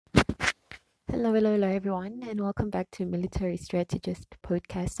Hello, everyone, and welcome back to Military Strategist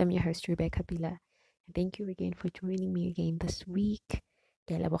Podcast. I'm your host, Rebecca Bila. And thank you again for joining me again this week.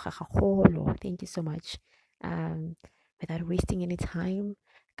 Ke a leboga gagolo. Thank you so much. Um, Without wasting any time,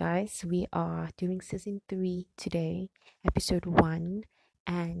 guys, we are doing season 3 today, episode 1,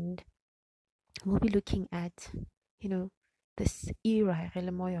 and we'll be looking at, you know, this era, re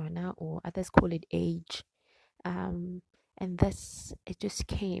leng mo yona, or others call it age. Um, and this, it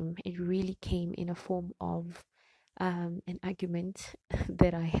really came in a form of an argument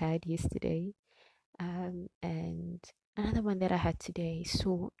that I had yesterday, and another one that I had today.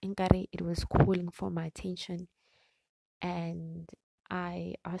 So, Ngari, it was calling for my attention, and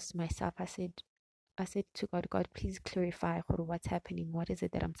I asked myself, I said to God, God, please clarify what's happening. What is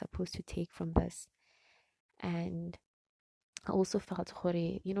it that I'm supposed to take from this? And I also felt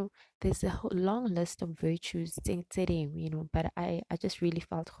there's a long list of virtues, but I just really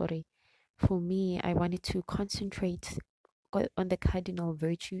felt for me, I wanted to concentrate on the cardinal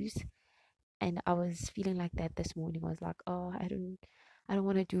virtues, and I was feeling like that this morning. I was like, oh, I don't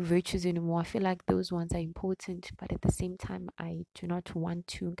want to do virtues anymore. I feel like those ones are important, but at the same time, I do not want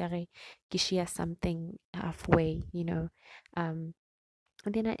to gishia something halfway. Um,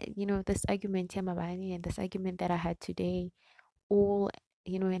 and then this argument, Yamabani, and this argument that I had today, all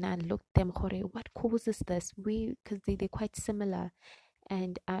and I looked them, what causes this? Because they're quite similar,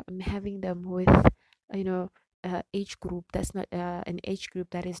 and I'm having them with you know age group that's not an age group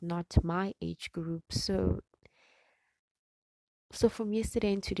that is not my age group. So from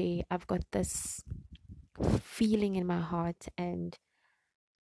yesterday and today, I've got this feeling in my heart, and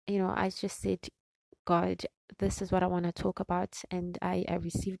I just said, God, this is what I want to talk about. And I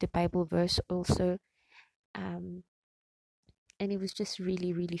received a Bible verse also, um and it was just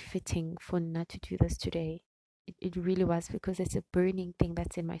really, really fitting for Nat to do this today. It really was, because it's a burning thing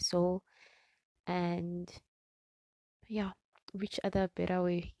that's in my soul. And yeah, which other better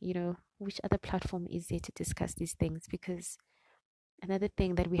way, which other platform is there to discuss these things? Because another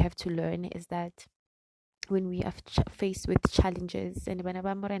thing that we have to learn is that when we are faced with challenges, and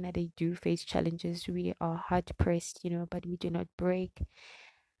whenever Morena they do face challenges, we are hard pressed, but we do not break.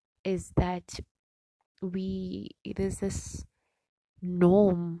 Is that there's this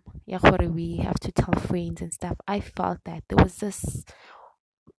norm, yeah, we have to tell friends and stuff. I felt that there was this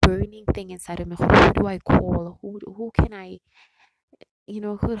burning thing inside of me. Who do I call? Who can I,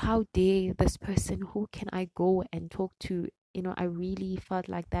 how dare this person? Who can I go and talk to? I really felt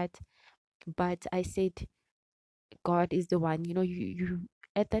like that. But I said, God is the one. You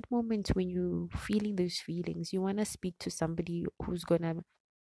at that moment when you feeling those feelings, you want to speak to somebody who's gonna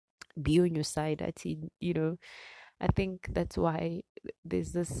be on your side. I think that's why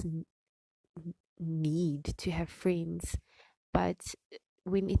there's this need to have friends. But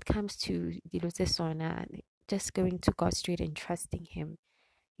when it comes to Sona, just going to God straight and trusting Him,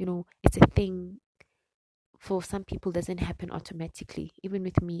 it's a thing. For some people, doesn't happen automatically. Even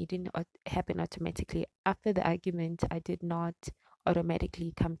with me, it didn't happen automatically. After the argument, I did not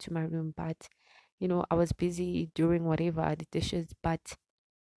automatically come to my room, but I was busy doing whatever, the dishes. But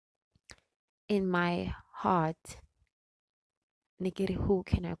in my heart, Nigeri, who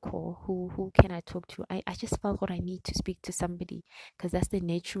can I call? Who can I talk to? I just felt what I need to speak to somebody, because that's the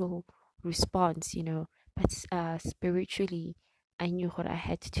natural response. But spiritually, I knew what I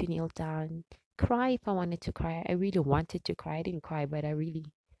had to kneel down, cry if I wanted to cry. I really wanted to cry. I didn't cry, but I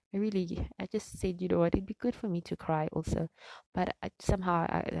just said, you know what, it'd be good for me to cry also. But somehow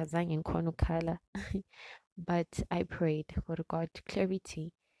I sang in Konukala. But I prayed for God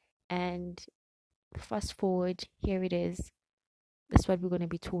clarity, and fast forward, here it is. That's what we're going to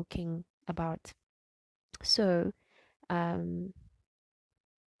be talking about. So, um,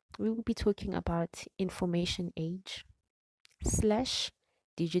 we will be talking about information age slash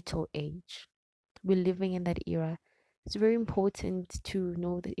digital age. We're living in that era. It's very important to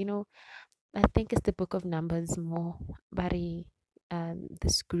know that, I think it's the book of Numbers more, Bari,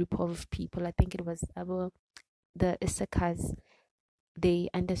 this group of people, I think it was the Issachars, they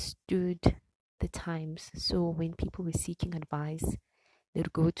understood the times. So when people were seeking advice,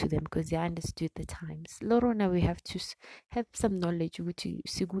 they'd go to them because they understood the times. Lorona, we have to have some knowledge.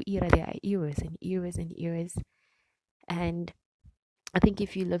 Sigu era, there are eras and eras and eras. And I think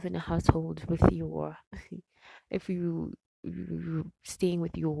if you live in a household with your, if you staying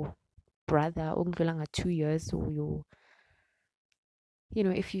with your brother, 2 years, or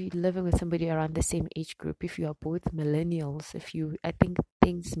if you're living with somebody around the same age group, if you are both millennials, I think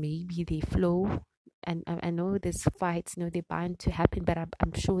things maybe they flow. And I know there's fights, they're bound to happen, but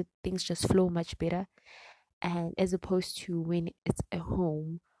I'm sure things just flow much better. And as opposed to when it's a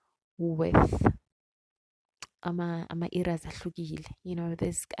home with ama eras ahlukile.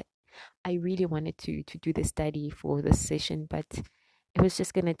 There's I really wanted to do the study for this session, but it was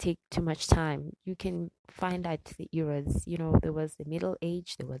just gonna take too much time. You can find out the eras. There was the Middle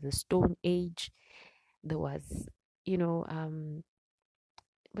Age, there was the Stone Age, there was, maybe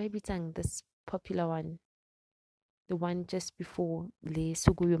this popular one, the one just before the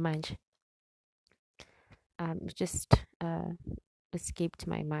Suguyu Manj. Just escaped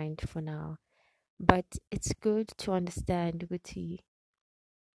my mind for now. But it's good to understand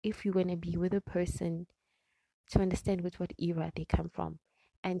if you're gonna be with a person, to understand with what era they come from,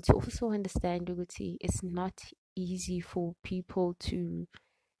 and to also understand it's not easy for people to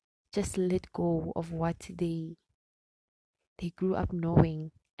just let go of what they grew up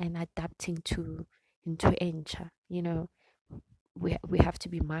knowing and adapting to into Encha. We have to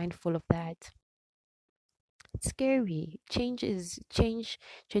be mindful of that. It's scary. Change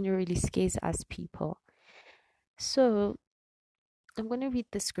generally scares us people. So I'm gonna read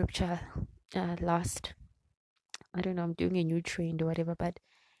the scripture last. I don't know, I'm doing a new trend or whatever, but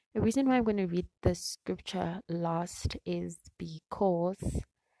the reason why I'm going to read the scripture last is because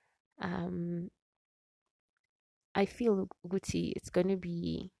I feel Guti, it's going to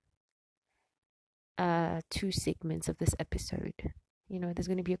be 2 segments of this episode. There's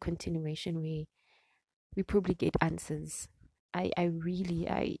going to be a continuation where we probably get answers. I really,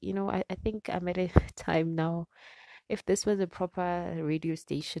 I think I'm at a time now. If this was a proper radio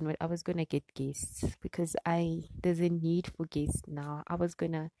station, I was going to get guests, because there's a need for guests now. I was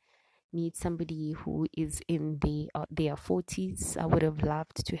going to need somebody who is in their 40s. I would have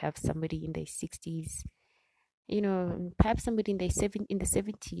loved to have somebody in their 60s, perhaps somebody in the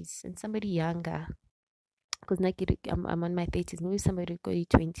 70s, and somebody younger, because I'm on my 30s, maybe somebody go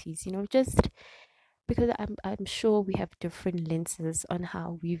 20s, just because I'm sure we have different lenses on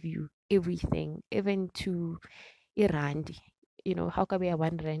how we view everything, even to Irandi. How can we have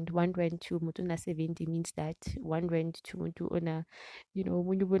 1 rand to mutu na 70 means that 1 rand to mutu ona,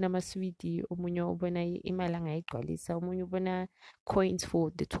 omunye ubona amaswidi, omunye ubona imali angayigcwalisa, omunye ubona coins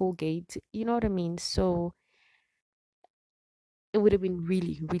for the toll gate. You know what I mean? So it would have been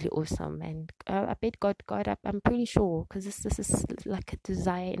really, really awesome. And I bet God, I'm pretty sure, because this is like a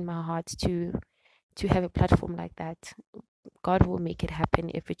desire in my heart to have a platform like that. God will make it happen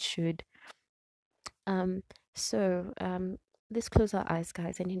if it should. So let's close our eyes,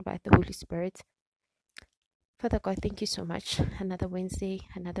 guys, and invite the Holy Spirit. Father God, thank you so much. Another Wednesday,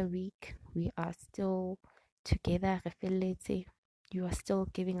 another week. We are still together. You are still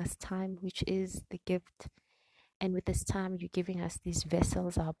giving us time, which is the gift. And with this time, you're giving us these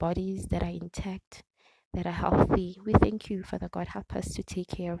vessels, our bodies that are intact, that are healthy. We thank you, Father God. Help us to take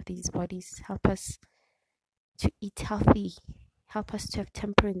care of these bodies. Help us to eat healthy. Help us to have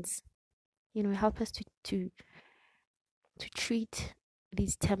temperance. Help us to treat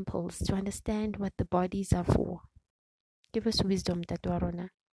these temples, to understand what the bodies are for. Give us wisdom, Tatuarona.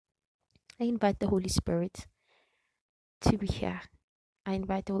 I invite the Holy Spirit to be here. I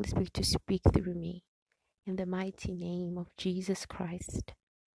invite the Holy Spirit to speak through me. In the mighty name of Jesus Christ.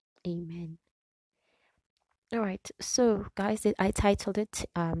 Amen. All right. So, guys, I titled it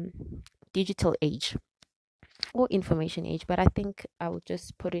Digital Age or Information Age, but I think I will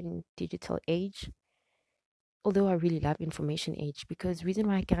just put it in Digital Age. Although I really love Information Age, because the reason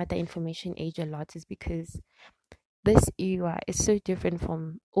why I get the Information Age a lot is because this era is so different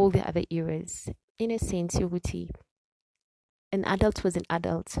from all the other eras. In a sense, Yoguti, an adult was an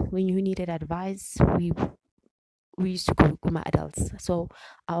adult. When you needed advice, we used to go to my adults. So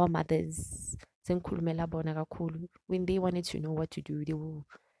our mothers, when they wanted to know what to do,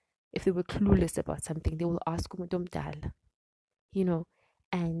 if they were clueless about something, they will ask Umudumdal.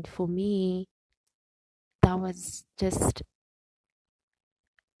 And for me, that was just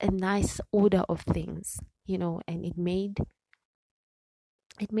a nice order of things, and it made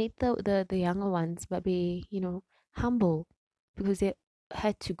the younger ones be humble, because they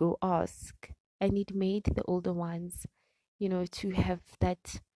had to go ask, and it made the older ones to have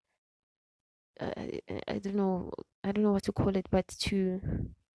that I don't know what to call it, but to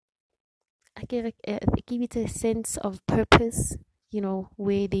give it a sense of purpose,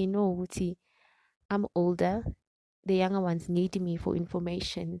 where they know I'm older, the younger ones need me for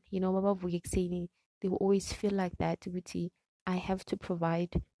information. They will always feel like that. I have to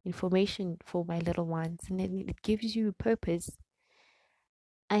provide information for my little ones, and then it gives you purpose.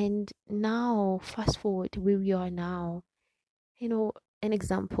 And now, fast forward where we are now, an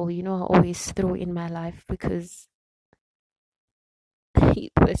example, I always throw in my life, because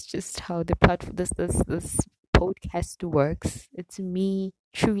that's just how this podcast works. It's me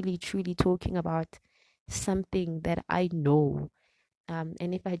truly, truly talking about something that I know.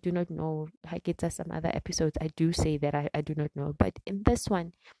 And if I do not know, I get to some other episodes, I do say that I do not know. But in this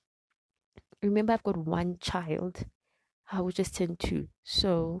one, remember I've got one child. I was just turned two.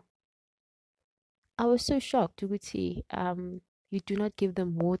 So I was so shocked, Uguti. You do not give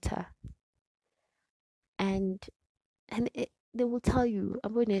them water. And they will tell you,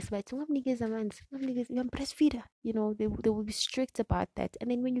 I'm honest, but I'm breastfeeder. They will be strict about that.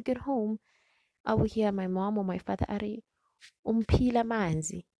 And then when you get home, I will hear my mom or my father, Are umpila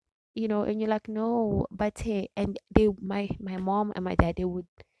manzi. And you're like, no, but hey, and my mom and my dad, they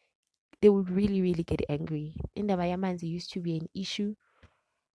would really, really get angry. In the Manzi used to be an issue,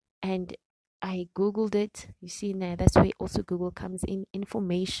 and I googled it. You see now, that's where also Google comes in.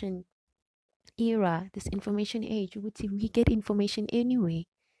 Information era, this information age, you would see we get information anyway.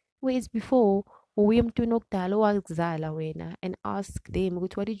 Whereas before, uye emntwini okudala owakuzala wena and ask them,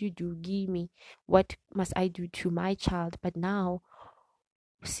 what did you do? Give me, what must I do to my child? But now,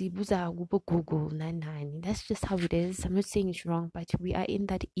 sibuza kubo Google nani. That's just how it is. I'm not saying it's wrong, but we are in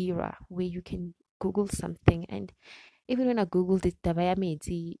that era where you can Google something. And even when I googled it,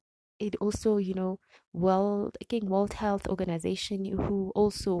 Davayamedi, it also, World Health Organization, who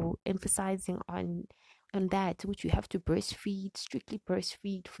also emphasizing on that, which you have to breastfeed, strictly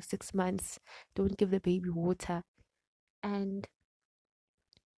breastfeed for 6 months. Don't give the baby water. And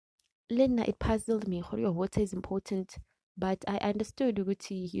Lena, it puzzled me. Your water is important, but I understood,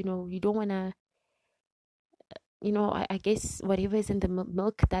 Uguti, you don't wanna, I guess whatever is in the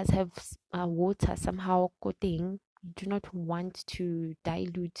milk does have water somehow coating. You do not want to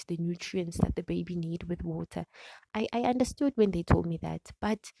dilute the nutrients that the baby need with water. I understood when they told me that,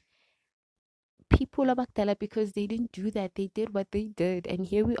 but people abakdala, because they didn't do that, they did what they did, and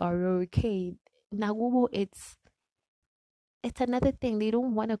here we are. Okay, Nagubo, it's another thing. They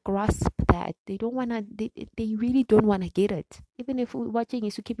don't want to grasp that. They don't want to. They really don't want to get it. Even if we're watching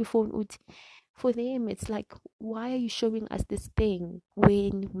is to keep your phone out, for them it's like, why are you showing us this thing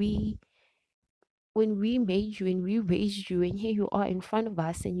when we made you and we raised you, and here you are in front of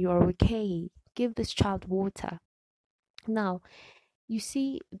us and you're okay? Give this child water. Now, you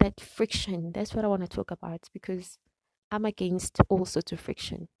see that friction. That's what I want to talk about, because I'm against all sorts of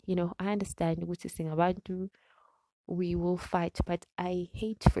friction. I understand what this thing about do. We will fight, but I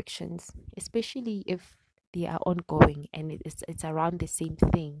hate frictions, especially if they are ongoing and it's around the same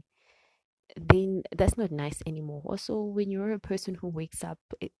thing. Then that's not nice anymore. Also, when you're a person who wakes up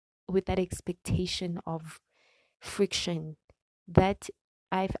with that expectation of friction, that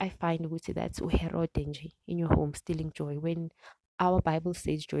I find would say that's uhero danger in your home, stealing joy. When our Bible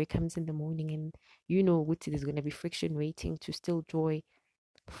says joy comes in the morning, and there's going to be friction waiting to steal joy.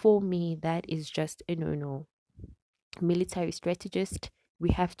 For me, that is just a no. Military strategist,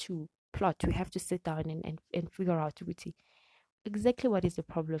 we have to plot, we have to sit down and figure out exactly what is the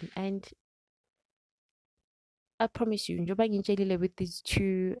problem. And I promise you, njoba ngitshelile, with these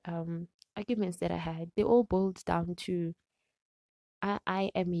two arguments that I had, they all boiled down to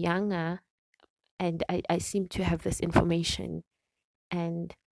I am younger, and I seem to have this information,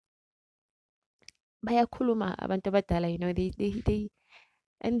 and bayakhuluma abantu abadala, they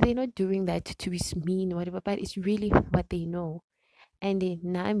and they're not doing that to be mean or whatever, but it's really what they know. And then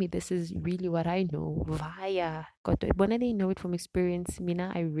Nami, this is really what I know via Koto. When they know it from experience,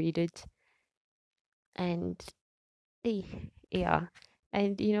 Mina, I read it, and eh, yeah.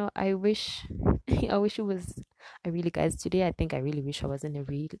 And I wish I wish it was. I really, guys, today I think I really wish I was in a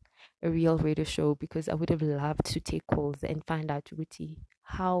real radio show, because I would have loved to take calls and find out, Ruti,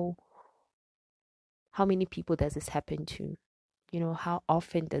 how many people does this happen to? How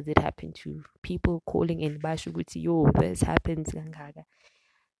often does it happen to people calling in, Bashuguti, yo, this happens, Gangaga,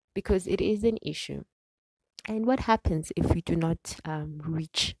 because it is an issue. And what happens if we do not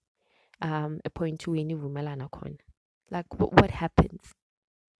reach a point to any vumelana con? Like, what happens?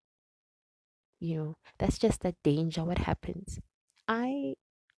 That's just that danger. What happens? I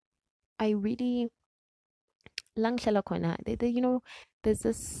really lang shalakona. There's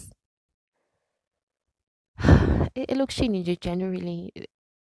this elokshini generally,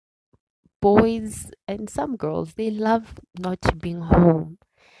 boys and some girls, they love not being home.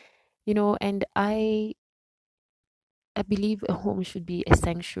 And I believe a home should be a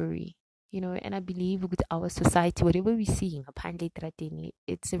sanctuary. And I believe with our society, whatever we see in Apande Tratini,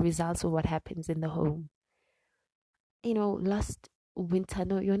 it's a result of what happens in the home. Last winter,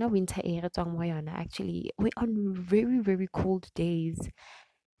 no, you're not winter era, actually, we're on very, very cold days.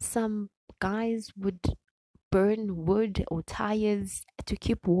 Some guys would burn wood or tires to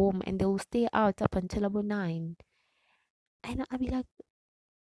keep warm, and they'll stay out up until about 9. And I'll be like,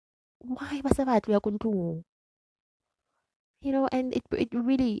 why was that? And it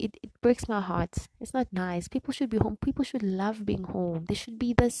really it breaks my heart. It's not nice. People should be home. People should love being home. There should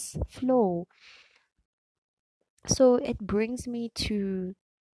be this flow. So it brings me to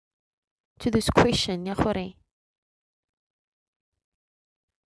this question, ya gore,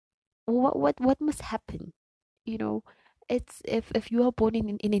 what must happen? You know, it's if you are born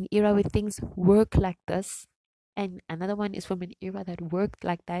in an era where things work like this, and another one is from an era that worked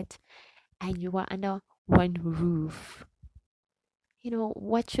like that, and you are under one roof.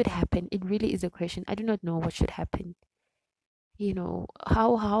 What should happen? It really is a question. I do not know what should happen.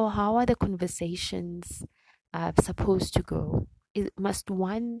 How are the conversations supposed to go? Must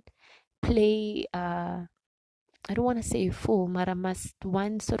one play I don't want to say fool, but must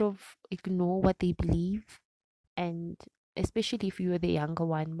one sort of ignore what they believe? And especially if you are the younger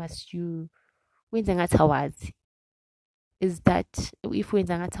one, must you wenza ngathi awazi? Is that if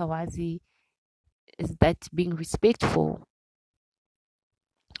wenza ngathi awazi, is that being respectful?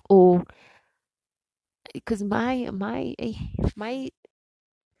 Or because my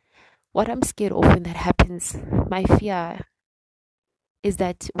what I'm scared of when that happens, my fear is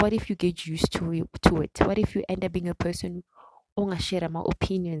that what if you get used to it? What if you end up being a person who share my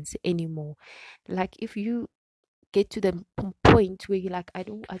opinions anymore? Like if you get to the point where you're like, I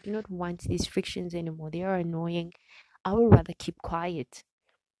do not want these frictions anymore. They are annoying. I would rather keep quiet.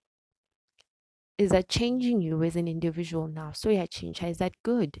 Is that changing you as an individual now? So yeah, change. Is that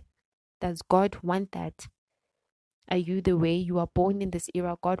good? Does God want that? Are you the way you are born in this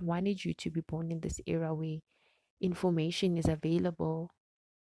era? God wanted you to be born in this era where information is available.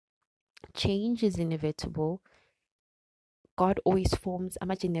 Change is inevitable. God always forms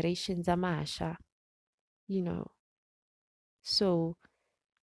ama generations amasha, you know. So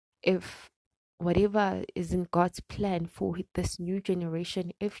if whatever is in God's plan for this new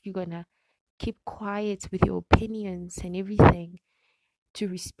generation, if you're gonna keep quiet with your opinions and everything to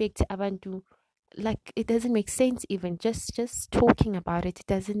respect abantu, like it doesn't make sense. Even just talking about it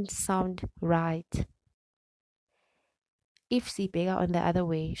doesn't sound right. If sibheka on the other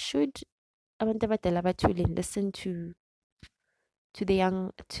way, should abantu abadala bathule listen to the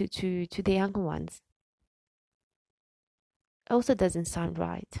younger ones? Also doesn't sound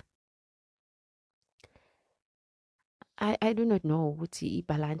right. I do not know ukuthi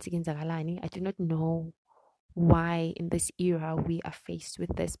balance kenzakalani. I do not know why in this era we are faced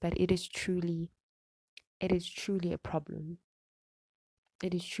with this, but it is truly a problem.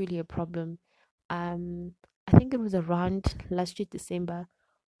 It is truly a problem. I think it was around last year December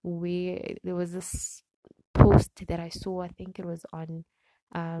where there was this post that I saw. I think it was on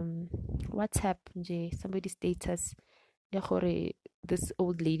WhatsApp. Somebody's status. This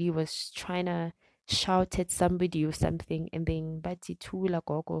old lady was trying to shout at somebody or something, and then bathi thula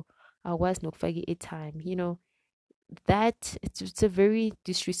gogo, I was not fagi a time. That it's a very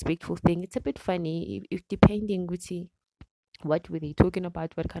disrespectful thing. It's a bit funny if depending what were they talking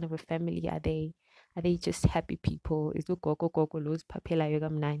about, what kind of a family are they. Are they just happy people? Is gogo los papela yoga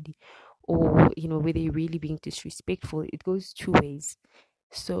mnandi? Or were they really being disrespectful? It goes two ways.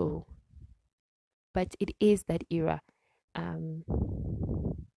 So, but it is that era. um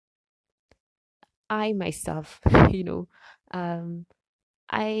I myself,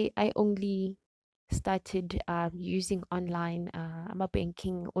 I only started using online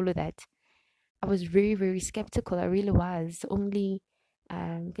banking, all of that. I was very, very skeptical. I really was. Only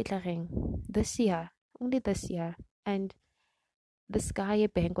this year, only this year. And this guy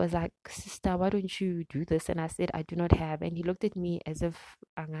at bank was like, sister, why don't you do this? And I said, I do not have. And he looked at me as if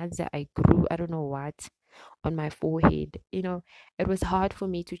I grew, I don't know what, on my forehead. It was hard for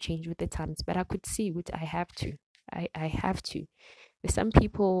me to change with the times, but I could see what I have to. I have to. There's some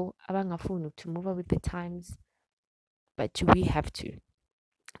people abangafuni to move up with the times, but we have to.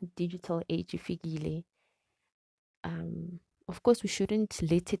 Digital age ifikile. Of course we shouldn't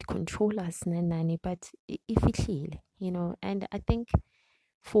let it control us, nani, but ifihlile, and I think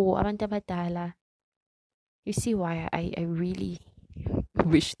for abantu abadala, you see why I really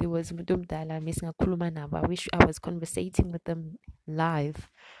wish there was umuntu omdala mesingakhuluma nabo. I wish I was conversating with them live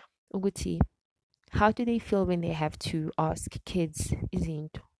ukuthi how do they feel when they have to ask kids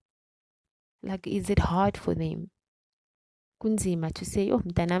izinto. Like, is it hard for them? Kunzima to say, oh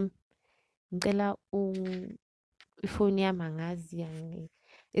mntanam ngicela ifoni yami angazi.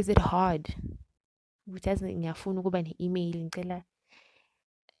 Is it hard ukuthi ngiyafuna ukuba ne-email ngicela?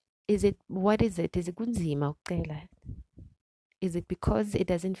 What is it? Is it kunzima ukucela? Is it because it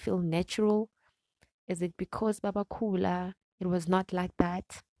doesn't feel natural? Is it because Baba Kula, it was not like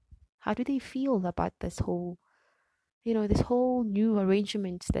that? How do they feel about this whole, this whole new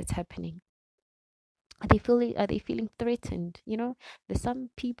arrangement that's happening? Are they feeling threatened? There's some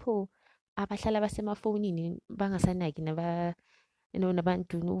people abahlala basemafonini bangasanaki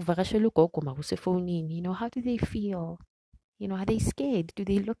nabantu uvakashela ugogo makusefonini. How do they feel? Are they scared? Do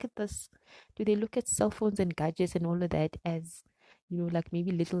they look at this? Do they look at cell phones and gadgets and all of that as, like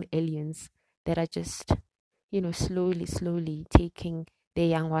maybe little aliens that are just, slowly taking their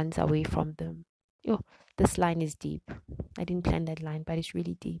young ones away from them? This line is deep. I didn't plan that line, but it's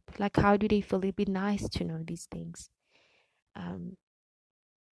really deep. Like, how do they feel? It'd be nice to know these things. It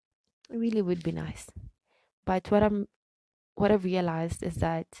really would be nice. But what I've realized is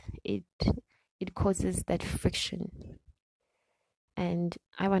that it causes that friction, and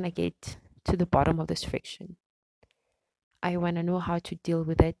I want to get to the bottom of this friction. I want to know how to deal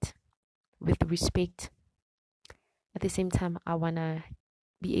with it with respect. At the same time, I want to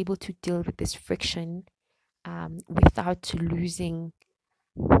be able to deal with this friction without losing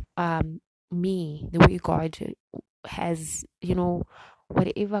me, the way God has,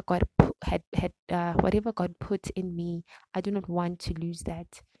 whatever God whatever God put in me. I do not want to lose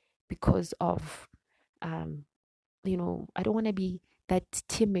that because of I don't want to be that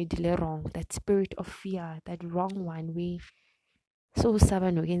timid wrong, that spirit of fear, that wrong one way. So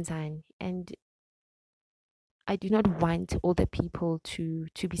and I do not want all the people to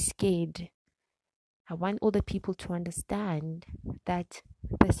be scared. I want all the people to understand that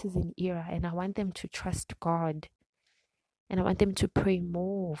this is an era, and I want them to trust God, and I want them to pray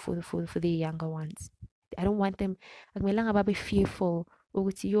more for the younger ones. I don't want them akumelanga babe fearful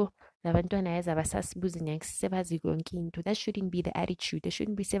ukuthi yo labantwana yaza basasibuza sebazi yonke into. That shouldn't be the attitude. They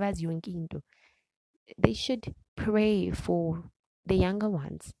shouldn't be sebazi yonke into. They should pray for the younger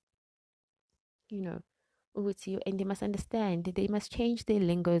ones, and they must understand that they must change their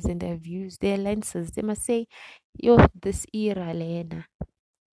lingos and their views, their lenses. They must say, yo, this era lena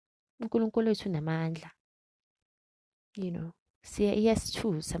uNkulunkulu wethu namandla.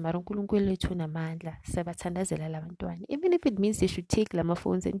 Iyasithusa mara uNkulunkulu wethu namandla, siyabathandazela labantwana. Even if it means they should take lama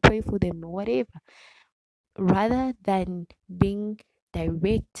phones and pray for them or whatever, rather than being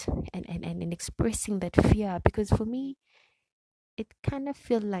direct and expressing that fear. Because for me, it kind of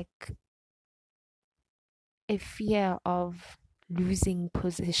feel like a fear of losing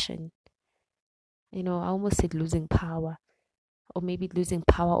position. I almost said losing power, or maybe losing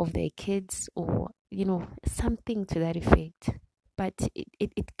power of their kids, or something to that effect. But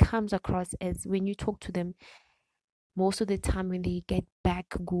it comes across as, when you talk to them, most of the time when they get back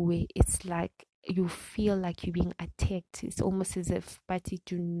Gui, it's like you feel like you're being attacked. It's almost as if, but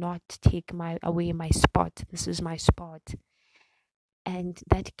do not take away my spot. This is my spot. And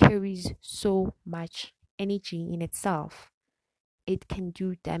that carries so much energy in itself. It can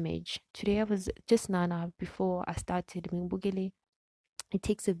do damage. Today I was just Nana before I started Mingbugele. It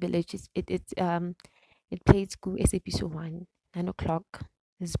takes a village. It plays Gu episode 1, 9 o'clock.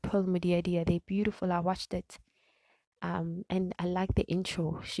 There's Pearl Media. They're beautiful. I watched it. And I like the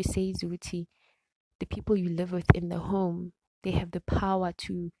intro. She says, Ruti, the people you live with in the home, they have the power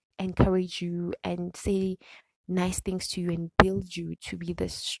to encourage you and say nice things to you and build you to be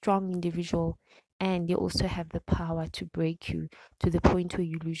this strong individual. And they also have the power to break you to the point where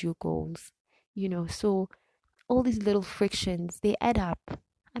you lose your goals. So all these little frictions, they add up.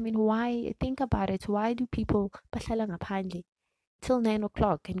 I mean, why? Think about it. Why do people bahlala ngaphandle till 9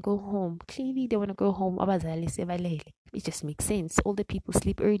 o'clock and go home? Clearly they want to go home. It just makes sense. Older people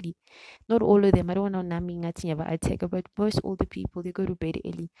sleep early. Not all of them. I don't want to name attack, but most older people, they go to bed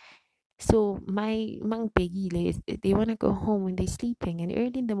early. So my mang begile is, they want to go home when they're sleeping, and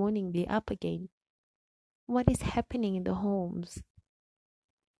early in the morning they're up again. What is happening in the homes?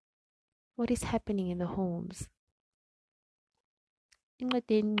 What is happening in the homes?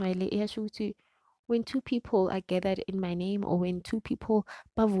 When two people are gathered in my name, or when two people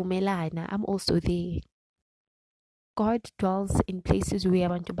bavumelana, I'm also there. God dwells in places where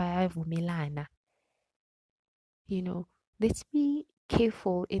abantu bayavumelana. Let's be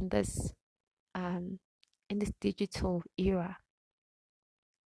careful in this digital era.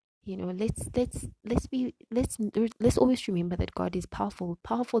 Let's always remember that God is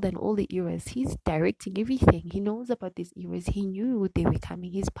powerful than all the eras. He's directing everything. He knows about these eras. He knew they were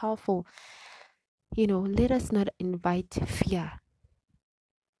coming. He's powerful. Let us not invite fear.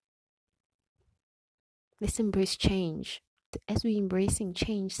 Let's embrace change. As we're embracing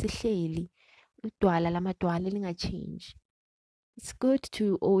change, change. It's good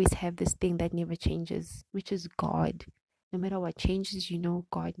to always have this thing that never changes, which is God. No matter what changes,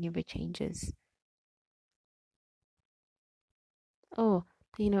 God never changes. Oh,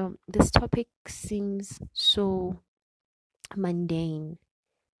 this topic seems so mundane,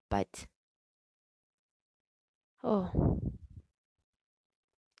 but oh,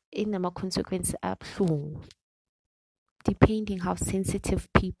 inama-consequence abuhlungu, depending how sensitive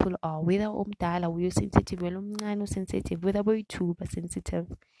people are, whether umdala uyosensitive, whether umncane usensitive, whether boyi-two sensitive.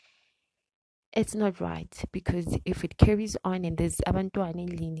 It's not right, because if it carries on and there's abantwana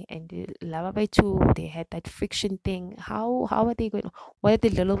endlini and laba boyi-two, they had that friction thing, how are they going, what are the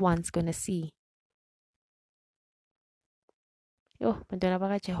little ones going to see? Yo, bantwana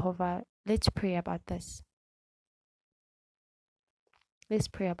baka-Jehovah, let's pray about this. Let's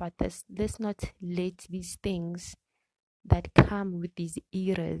pray about this. Let's not let these things that come with these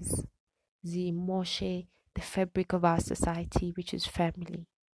eras, the moshe, the fabric of our society, which is family.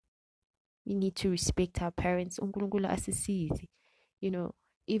 We need to respect our parents. uNkulunkulu asisize.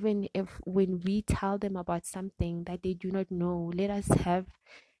 Even if when we tell them about something that they do not know, let us have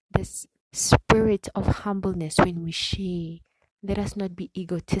this spirit of humbleness when we share. Let us not be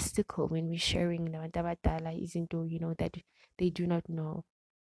egotistical when we're sharing that they do not know.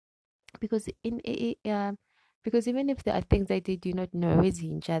 Because because even if there are things that they do not know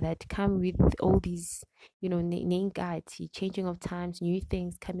that come with all these, changing of times, new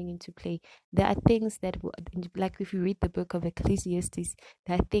things coming into play, there are things that like if you read the book of Ecclesiastes,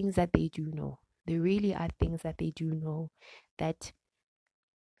 there are things that they do know. There really are things that they do know that,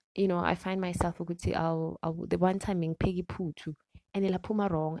 I find myself I'll the one time in Peggy Poo too, and it'll put my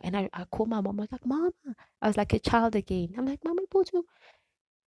wrong, and I call my mom. I'm like, Mama, I was like a child again. I'm like, Mama Putu,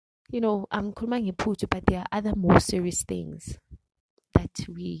 I'm calling Putu, but there are other more serious things that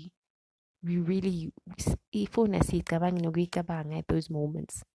we really, ifuna siyicabanga nokuyicabanga at those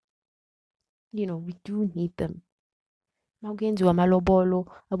moments. We do need them. Makuyenziwa amalobolo,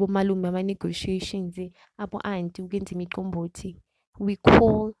 abomalume, ama-negotiations, abo-aunty, ukuyenza imiqombothi, we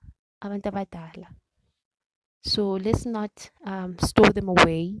call abantu abadala. So let's not store them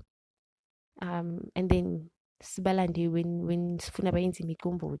away, and then sibalande when sifuna bayenze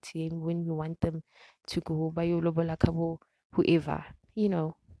imiqombothi, and when we want them to go bayolobola khabo whoever.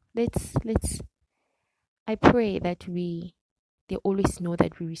 Let's I pray that they always know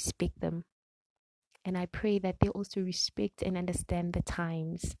that we respect them, and I pray that they also respect and understand the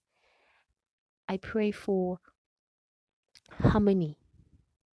times. I pray for harmony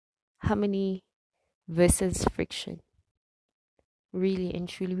versus friction. Really and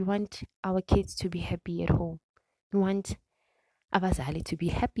truly, we want our kids to be happy at home. We want abazali to be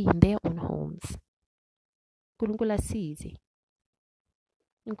happy in their own homes. uNkulunkulu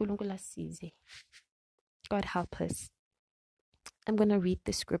asize. God help us. I'm going to read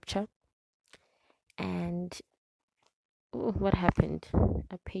the scripture. And what happened?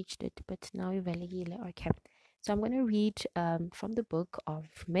 I paged it, but now okay. So I'm going to read from the book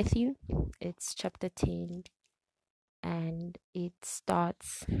of Matthew. It's chapter 10, and it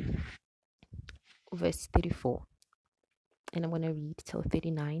starts verse 34. And I'm going to read till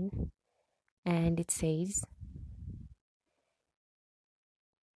 39. And it says,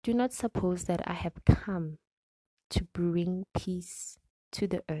 "Do not suppose that I have come to bring peace to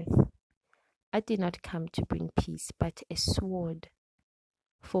the earth. I did not come to bring peace, but a sword.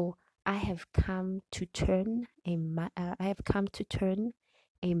 For I have come to turn a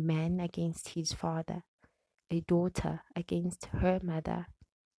man against his father, a daughter against her mother,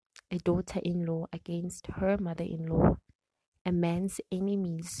 a daughter-in-law against her mother-in-law. A man's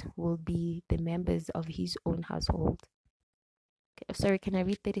enemies will be the members of his own household." Okay, sorry, can I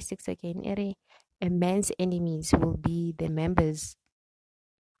read 36 again? A man's enemies will be the members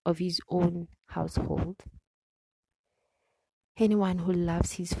of his own household. Anyone who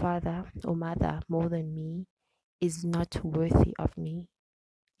loves his father or mother more than me is not worthy of me.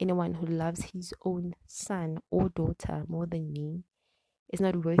 Anyone who loves his own son or daughter more than me is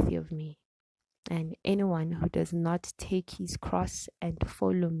not worthy of me. And anyone who does not take his cross and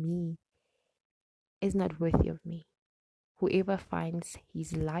follow me is not worthy of me. Whoever finds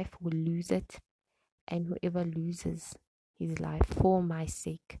his life will lose it, and whoever loses his life for my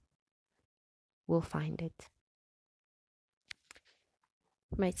sake will find it.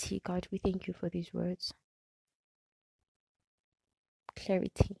 Mighty God, we thank you for these words.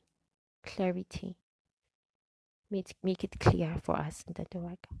 Clarity. Make it clear for us that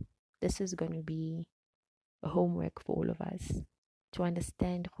this is going to be a homework for all of us to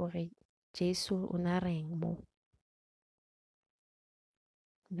understand gore Jesu unareng mo.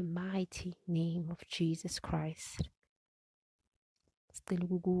 In the mighty name of Jesus Christ. Sicela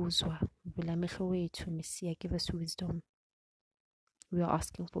ukukuzwa, vula amehlo wethu, Messiah, give us wisdom. We are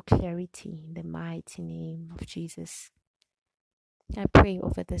asking for clarity in the mighty name of Jesus. I pray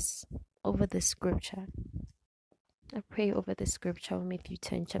over this scripture. I pray over the scripture, Matthew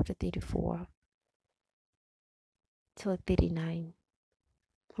 10, chapter 34 till 39.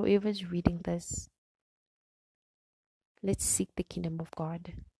 Whoever's reading this, let's seek the kingdom of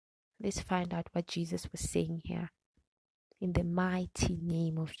God. Let's find out what Jesus was saying here. In the mighty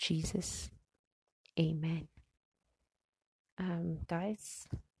name of Jesus. Amen. Guys,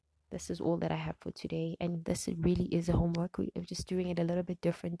 this is all that I have for today. And this really is a homework. We're just doing it a little bit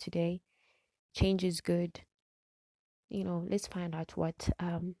different today. Change is good. Let's find out what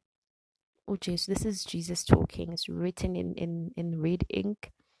this is Jesus talking. It's written in red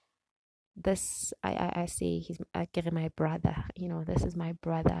ink. This I say he's my brother. This is my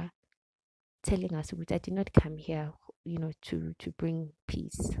brother telling us, I did not come here, to bring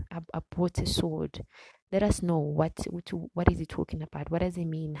peace. I brought a sword. Let us know what is he talking about. What does it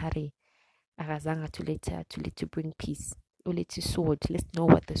mean, Hari? To bring peace. Ulethi sword. Let's know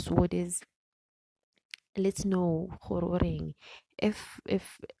what the sword is. Let's know if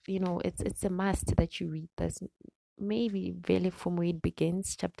it's a must that you read this. Maybe really from where it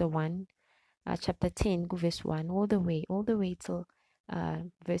begins, chapter 1, chapter 10, verse 1, all the way till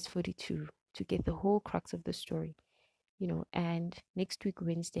verse 42, to get the whole crux of the story. And next week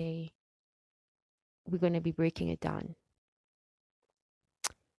Wednesday we're going to be breaking it down.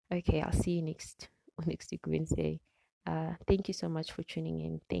 Okay, I'll see you next week Wednesday. Thank you so much for tuning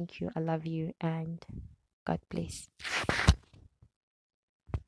in. Thank you. I love you, and God bless.